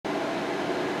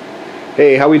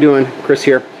Hey, how we doing? Chris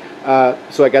here.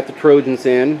 So I got the Trojans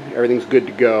in, everything's good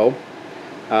to go,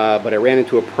 but I ran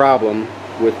into a problem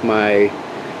with my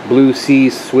Blue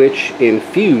Seas switch and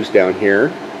fuse down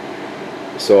here.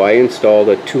 So I installed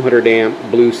a 200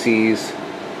 amp Blue Seas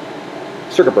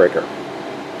circuit breaker.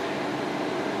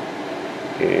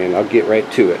 And I'll get right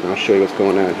to it and I'll show you what's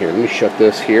going on here. Let me shut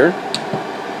this here.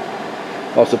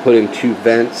 Also put in 2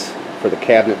 vents for the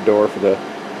cabinet door for the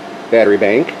battery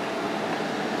bank.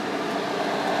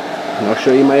 And I'll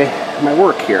show you my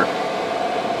work here.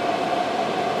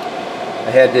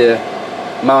 I had to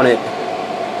mount it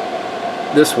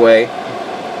this way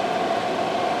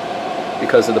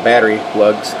because of the battery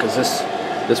lugs, because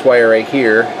this wire right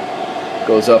here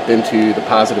goes up into the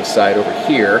positive side over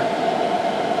here.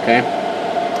 Okay?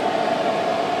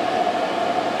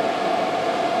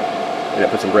 And I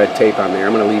put some red tape on there.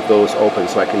 I'm going to leave those open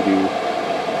so I can do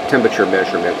temperature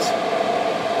measurements.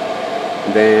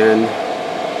 And then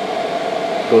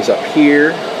goes up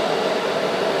here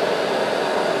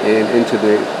and into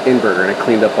the inverter, and I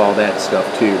cleaned up all that stuff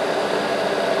too.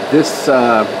 This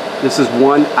is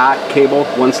 1/0 cable,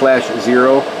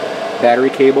 1/0 battery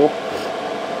cable,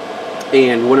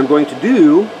 and what I'm going to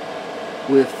do,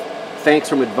 with thanks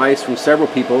from advice from several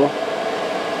people,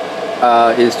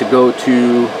 is to go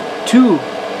to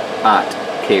 2/0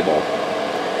 cable.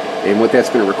 And what that's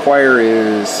going to require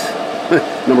is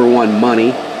number 1,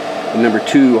 money, and number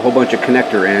 2, a whole bunch of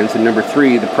connector ends, and number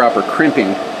 3, the proper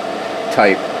crimping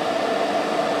type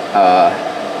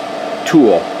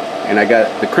tool. And I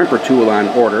got the crimper tool on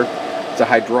order. It's a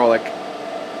hydraulic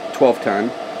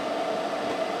 12-ton,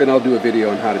 and I'll do a video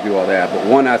on how to do all that, but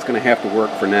 1/0's going to have to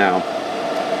work for now.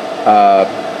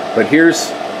 But here's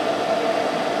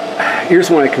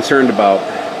what I'm concerned about,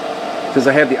 because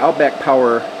I have the Outback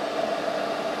Power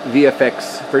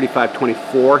VFX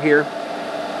 3524 here.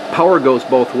 Power goes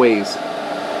both ways.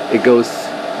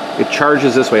 It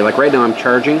charges this way. Like right now I'm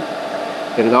charging,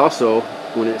 and it also,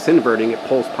 when it's inverting, it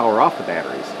pulls power off the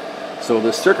batteries. So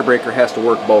this circuit breaker has to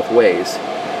work both ways.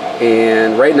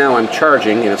 And right now I'm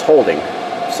charging and it's holding.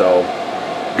 So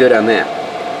good on that.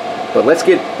 But let's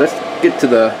get to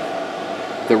the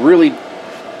really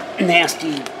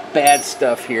nasty bad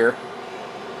stuff here,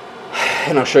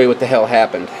 and I'll show you what the hell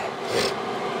happened.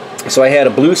 So I had a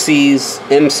Blue Seas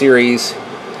M series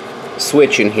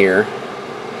switch in here,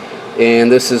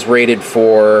 and this is rated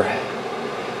for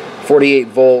 48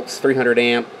 volts, 300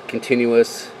 amp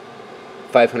continuous,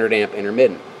 500 amp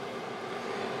intermittent.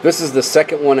 This is the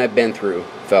second one I've been through,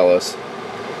 fellas,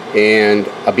 and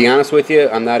I'll be honest with you,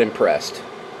 I'm not impressed.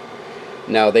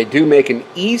 Now they do make an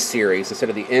E series instead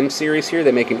of the M series here.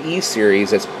 They make an E series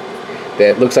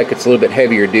that looks like it's a little bit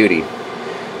heavier duty,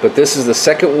 but this is the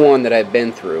second one that I've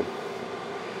been through,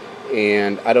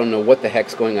 and I don't know what the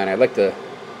heck's going on. I'd like to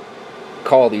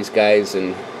call these guys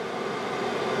and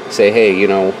say, hey, you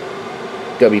know,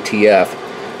 WTF.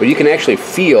 But you can actually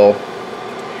feel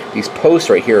these posts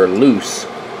right here are loose.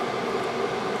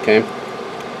 Okay?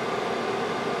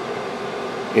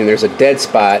 And there's a dead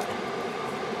spot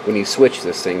when you switch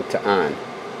this thing to on.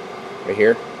 Right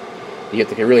here. You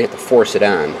really have to force it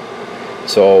on.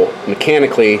 So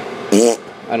mechanically,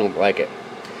 I don't like it.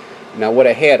 Now what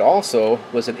I had also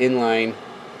was an inline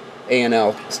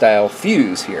A&L style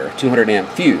fuse here, 200 amp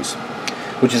fuse,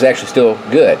 which is actually still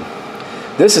good.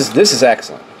 This is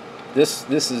excellent. This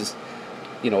is,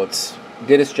 you know, it's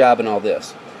did its job and all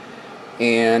this.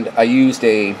 And I used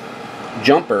a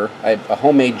jumper, a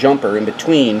homemade jumper in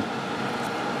between.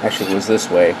 Actually, it was this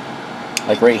way,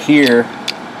 like right here,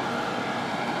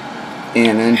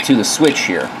 and into the switch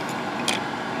here.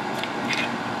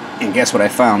 And guess what I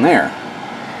found there?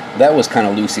 That was kind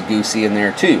of loosey-goosey in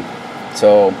there too.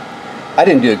 So I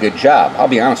didn't do a good job, I'll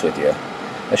be honest with you.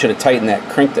 I should have tightened that,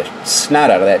 cranked the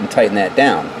snot out of that and tightened that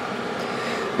down.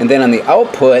 And then on the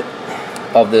output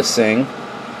of this thing,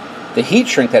 the heat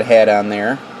shrink that I had on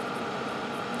there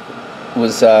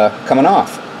was coming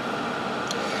off.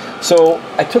 So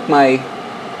I took my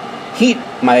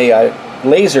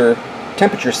laser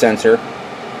temperature sensor,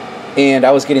 and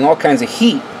I was getting all kinds of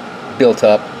heat built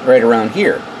up right around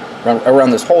here, around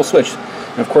this whole switch.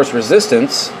 And of course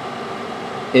resistance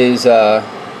is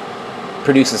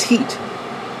produces heat,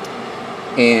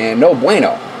 and no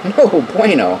bueno.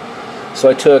 So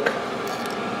I took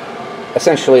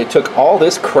all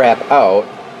this crap out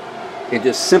and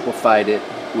just simplified it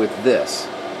with this,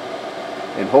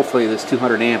 and hopefully this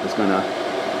 200 amp is gonna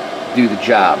do the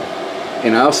job.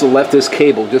 And I also left this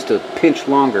cable just a pinch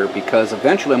longer, because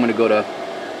eventually I'm going to go to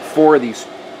 4 of these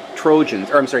Trojans,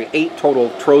 or I'm sorry, 8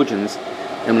 total Trojans.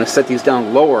 I'm going to set these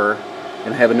down lower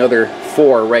and have another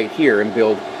 4 right here and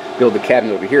build build the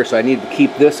cabinet over here. So I need to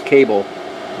keep this cable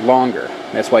longer.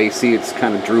 That's why you see it's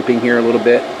kind of drooping here a little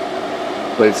bit.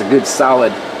 But it's a good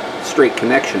solid straight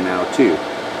connection now too,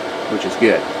 which is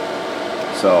good.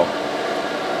 So,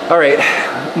 all right,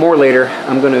 more later.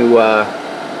 I'm going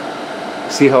to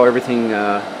see how everything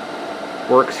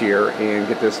works here and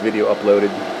get this video uploaded.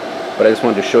 But I just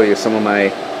wanted to show you some of my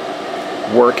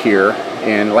work here.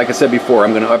 And like I said before,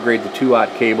 I'm going to upgrade the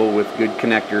 2-aught cable with good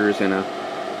connectors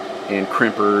and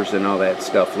crimpers and all that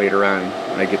stuff later on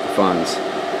when I get the funds.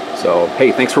 So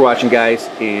hey, thanks for watching, guys,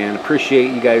 and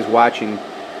appreciate you guys watching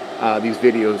these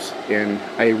videos. And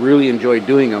I really enjoy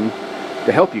doing them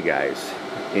to help you guys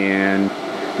and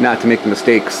not to make the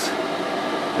mistakes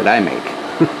that I make,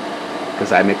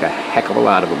 because I make a heck of a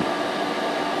lot of them.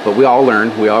 But we all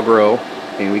learn, we all grow,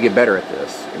 and we get better at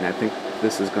this. And I think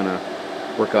this is going to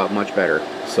work out much better.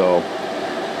 So,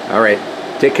 all right,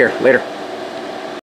 take care. Later.